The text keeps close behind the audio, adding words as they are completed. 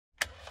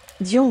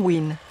Dion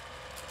win.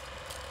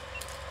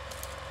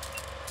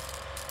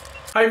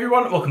 Hi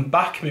everyone, welcome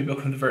back, maybe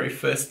welcome the very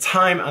first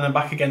time, and I'm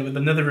back again with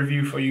another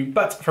review for you,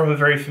 but from a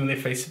very familiar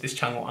face to this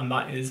channel, and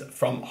that is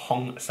from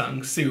Hong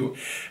Sang-soo.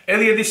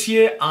 Earlier this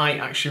year, I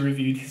actually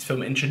reviewed his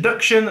film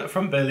Introduction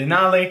from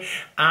Berlinale,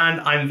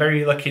 and I'm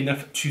very lucky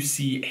enough to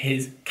see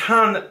his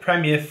Cannes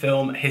premiere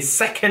film, his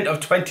second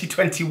of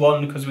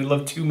 2021, because we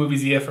love 2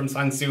 movies a year from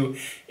Sang-soo,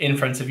 In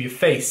Front of Your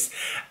Face.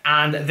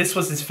 And this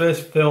was his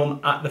first film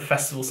at the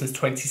festival since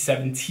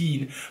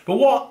 2017. But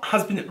what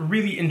has been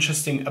really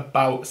interesting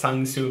about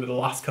Sang-soo over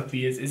the last couple of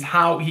years is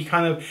how he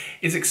kind of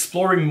is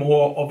exploring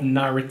more of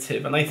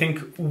narrative. And I think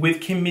with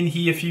Kim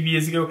Min-hee a few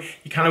years ago,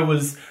 he kind of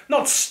was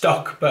not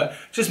stuck, but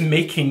just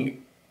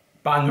making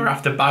banger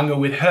after banger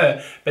with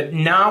her. But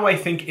now I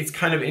think it's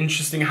kind of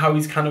interesting how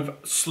he's kind of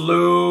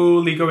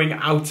slowly going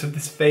out of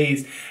this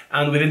phase.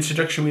 And with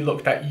Introduction, we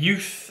looked at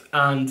youth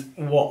and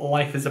what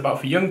life is about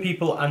for young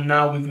people, and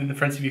now with In the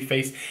Front of Your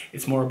Face,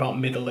 it's more about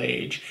middle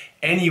age.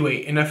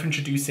 Anyway, enough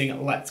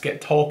introducing, let's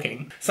get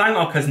talking.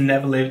 Sang-ok has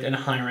never lived in a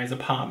high-rise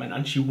apartment,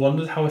 and she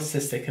wonders how her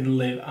sister can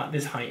live at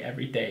this height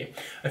every day.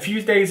 A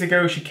few days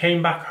ago, she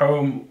came back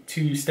home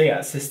to stay at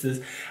her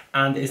sister's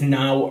and is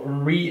now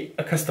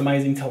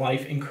reaccustomizing to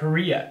life in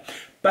Korea.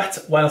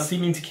 But while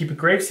seeming to keep a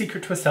grave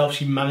secret to herself,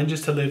 she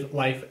manages to live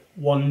life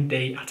one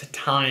day at a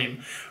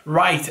time.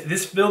 Right,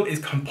 this film is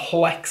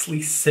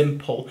complexly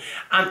simple,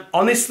 and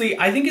honestly,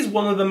 I think it's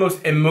one of the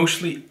most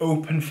emotionally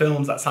open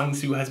films that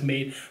Sang-soo has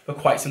made for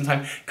quite some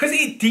time, because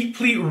it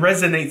deeply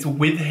resonates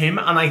with him,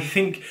 and I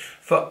think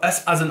for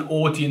us as an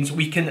audience,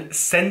 we can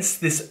sense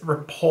this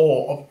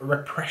rapport of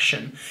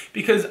repression,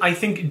 because I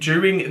think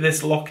during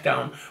this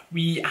lockdown,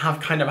 we have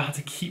kind of had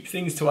to keep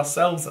things to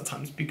ourselves at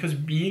times, because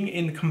being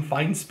in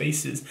confined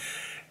spaces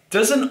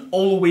doesn't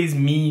always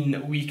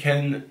mean we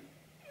can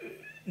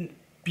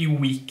be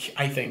weak,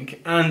 I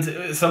think,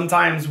 and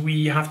sometimes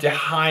we have to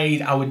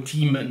hide our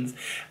demons,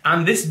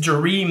 and this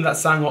dream that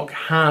Sang-ok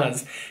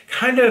has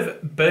kind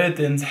of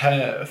burdens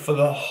her for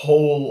the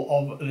whole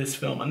of this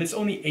film, and it's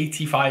only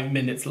 85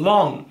 minutes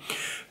long,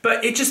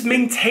 but it just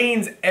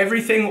maintains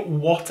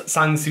everything what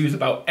Sang-soo is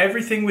about,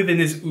 everything within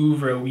his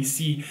oeuvre. We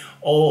see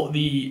all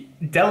the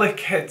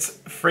delicate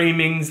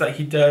framings that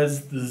he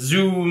does, the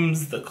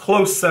zooms, the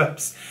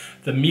close-ups,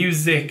 the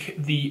music,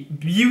 the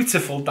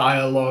beautiful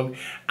dialogue,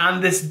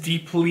 and this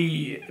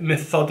deeply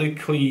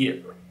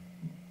methodically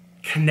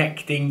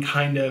connecting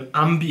kind of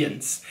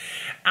ambience.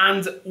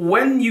 And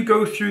when you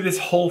go through this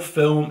whole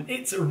film,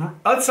 it's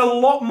a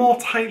lot more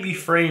tightly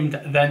framed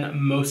than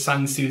most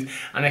Sang-soo's,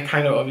 and it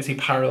kind of obviously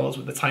parallels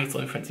with the title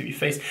In Front of Your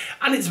Face.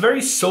 And it's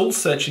very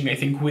soul-searching, I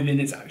think, within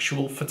its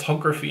actual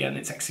photography and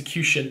its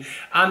execution.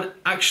 And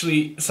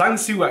actually,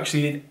 Sang-soo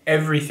actually did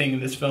everything in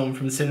this film,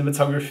 from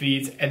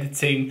cinematography to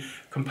editing,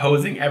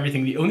 composing,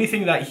 everything. The only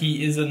thing that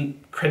he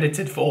isn't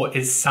credited for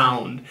is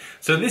sound.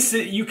 So this,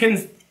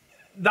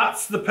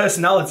 that's the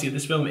personality of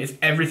this film, is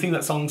everything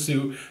that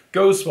Sang-soo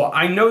goes for.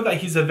 I know that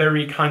he's a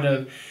very kind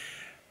of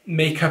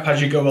make up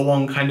as you go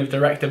along kind of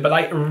director, but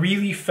I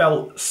really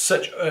felt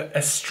such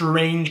a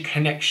strange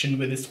connection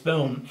with this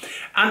film.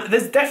 And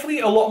there's definitely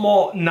a lot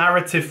more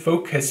narrative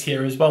focus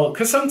here as well,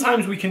 because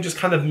sometimes we can just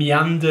kind of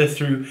meander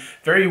through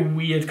very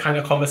weird kind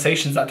of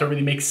conversations that don't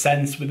really make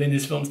sense within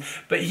his films.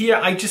 But here,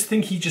 I just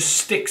think he just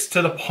sticks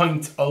to the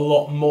point a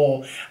lot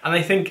more. And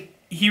I think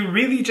he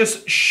really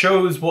just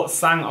shows what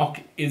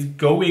Sang-ok is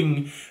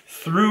going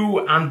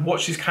through and what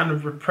she's kind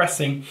of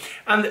repressing.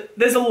 And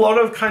there's a lot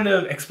of kind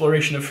of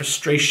exploration of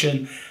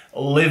frustration,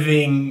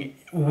 living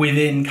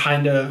within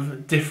kind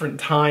of different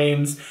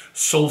times,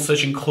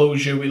 soul-searching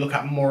closure. We look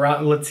at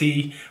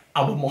morality,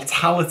 our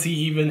mortality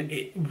even.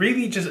 It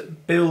really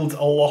just builds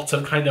a lot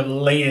of kind of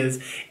layers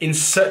in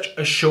such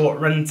a short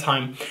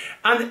runtime.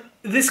 And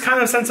this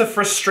kind of sense of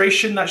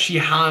frustration that she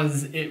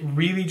has, it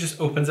really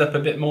just opens up a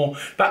bit more.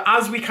 But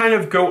as we kind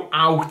of go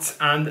out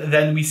and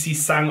then we see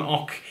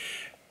Sang-ok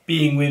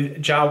being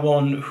with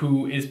Ja-won,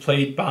 who is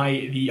played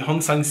by the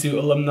Hong Sang-soo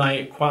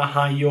alumni Kwa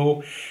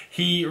Ha-yo,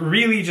 he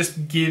really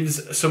just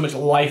gives so much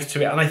life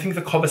to it. And I think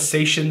the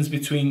conversations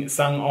between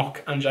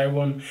Sang-ok and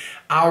Ja-won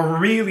are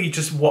really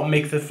just what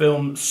make the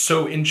film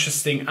so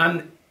interesting.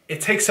 And it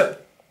takes up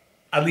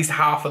at least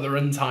half of the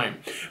runtime.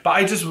 But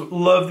I just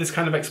love this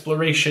kind of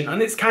exploration,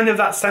 and it's kind of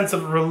that sense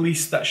of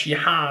release that she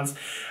has.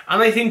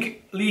 And I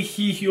think Lee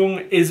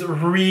Hee-hyung is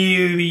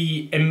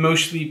really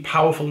emotionally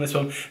powerful in this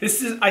film.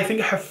 This is, I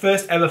think, her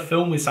first ever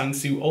film with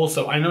Sang-soo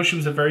also. I know she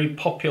was a very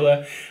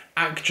popular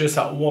actress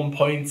at one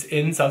point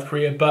in South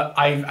Korea, but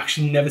I've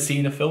actually never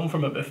seen a film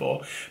from her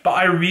before. But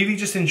I really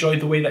just enjoyed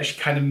the way that she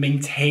kind of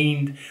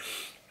maintained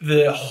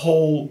the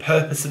whole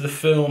purpose of the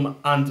film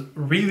and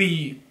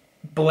really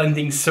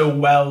blending so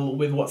well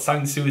with what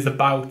Sang-soo is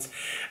about.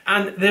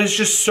 And there's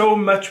just so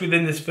much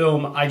within this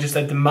film I just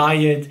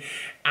admired,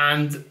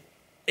 and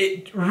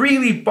it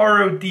really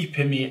burrowed deep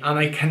in me and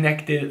I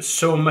connected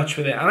so much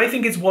with it. And I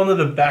think it's one of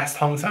the best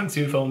Hong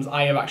Sang-soo films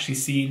I have actually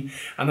seen.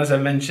 And as I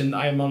mentioned,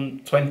 I'm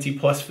on 20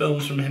 plus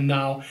films from him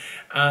now.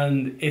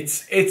 And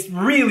it's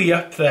really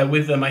up there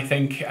with them, I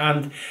think.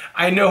 And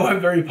I know I'm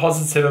very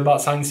positive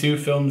about Sang-soo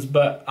films,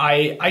 but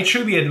I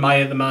truly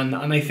admire the man.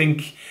 And I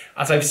think,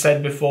 as I've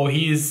said before,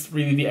 he is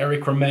really the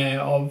Eric Romer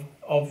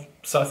of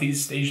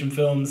Southeast Asian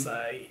films.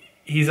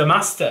 He's a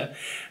master.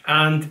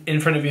 And In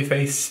Front of Your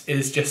Face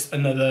is just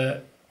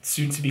another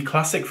soon-to-be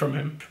classic from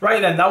him. Right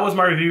then, that was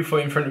my review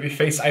for In Front of Your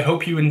Face. I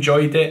hope you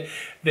enjoyed it.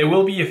 There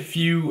will be a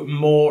few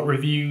more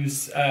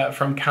reviews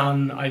from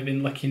Cannes I've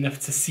been lucky enough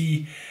to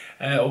see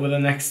over the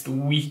next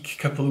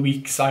couple of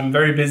weeks. I'm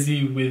very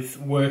busy with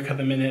work at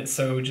the minute,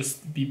 so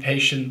just be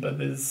patient, but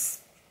there's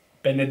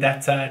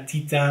Benedetta,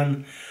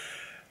 Titan,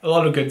 a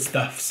lot of good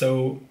stuff.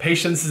 So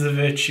patience is a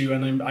virtue,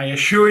 and I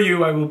assure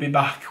you I will be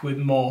back with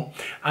more.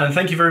 And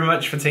thank you very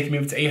much for taking me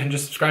over to 800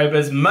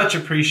 subscribers. Much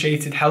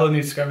appreciated. Hello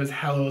new subscribers,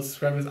 hello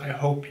subscribers. I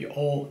hope you're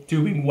all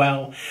doing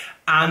well,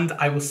 and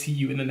I will see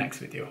you in the next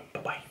video.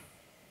 Bye-bye.